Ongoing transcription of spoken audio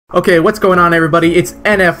Okay, what's going on, everybody? It's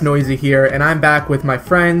NF Noizy here, and I'm back with my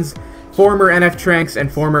friends, former NF Tranks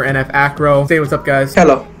and former NF Acroh. Say what's up, guys.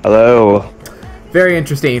 Hello. Hello. Very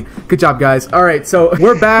interesting. Good job, guys. Alright, so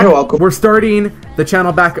we're back. You're welcome. We're starting the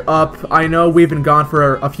channel back up. I know we've been gone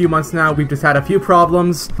for a few months now. We've just had a few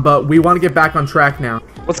problems, but we want to get back on track now.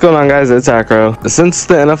 What's going on, guys? It's Acroh. Since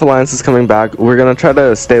the NF Alliance is coming back, we're going to try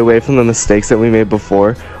to stay away from the mistakes that we made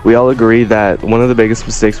before. We all agree that one of the biggest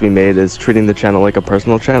mistakes we made is treating the channel like a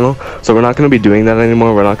personal channel, so we're not going to be doing that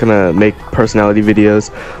anymore. We're not going to make personality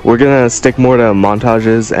videos. We're going to stick more to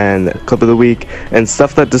montages and clip of the week and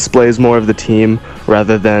stuff that displays more of the team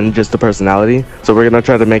rather than just the personality. So we're going to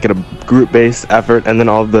try to make it a group-based effort, and then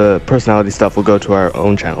all of the personality stuff will go to our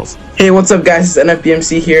own channels. Hey, what's up, guys? It's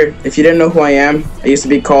NFBMC here. If you didn't know who I am, I used to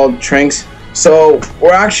be called Tranks. So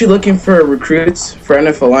we're actually looking for recruits for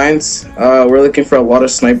NF Alliance. We're looking for a lot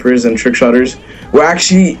of snipers and trick shotters.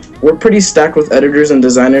 We're pretty stacked with editors and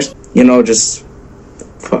designers. You know, just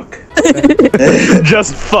fuck.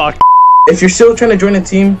 Just fuck. If you're still trying to join a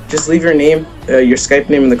team, just leave your name, your Skype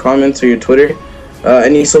name in the comments, or your Twitter,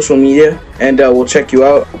 any social media, and we'll check you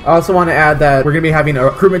out. I also want to add that we're going to be having a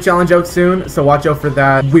recruitment challenge out soon, so watch out for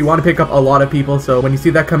that. We want to pick up a lot of people, so when you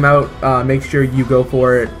see that come out, make sure you go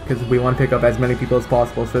for it, because we want to pick up as many people as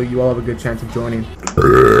possible, so you all have a good chance of joining.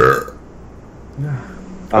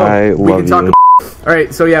 I love you.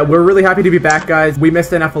 Alright, so yeah, we're really happy to be back, guys. We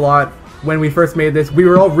missed NF a lot. When we first made this, we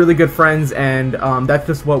were all really good friends, and that's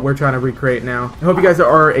just what we're trying to recreate now. I hope you guys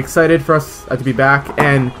are excited for us to be back,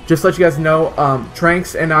 and just to let you guys know,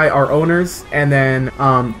 Tranks and I are owners, and then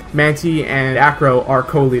Manti and Acroh are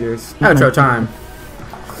co-leaders. Outro time.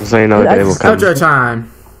 So you know the day will come. Outro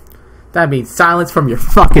time. That means silence from your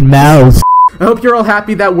fucking mouths. I hope you're all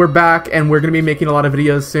happy that we're back, and we're going to be making a lot of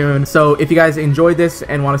videos soon. So if you guys enjoyed this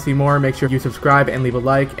and want to see more, make sure you subscribe and leave a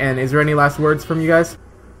like. And is there any last words from you guys?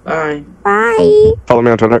 Bye. Bye. Follow me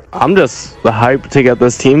on Twitter. I'm just hyped to get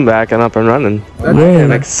this team back and up and running.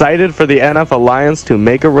 I'm excited for the NF Alliance to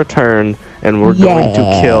make a return, and we're going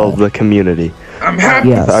to kill the community. I'm happy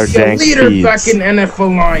to see a leader back in NF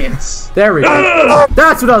Alliance. There we go.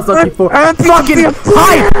 That's what I was looking for. Fucking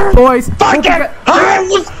hype, boys. Fucking hype.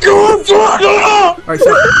 Let's go. Alright,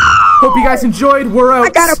 so hope you guys enjoyed. We're out. I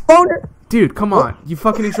got a boner. Dude, come on. You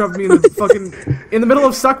fucking interrupted me in the fucking... In the middle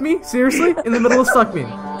of Suck Me? Seriously? In the middle of Suck Me?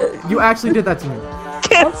 You actually did that to me.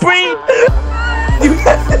 Can't breathe.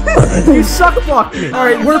 You suck blocked me.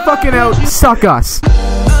 Alright, we're fucking out. Suck us.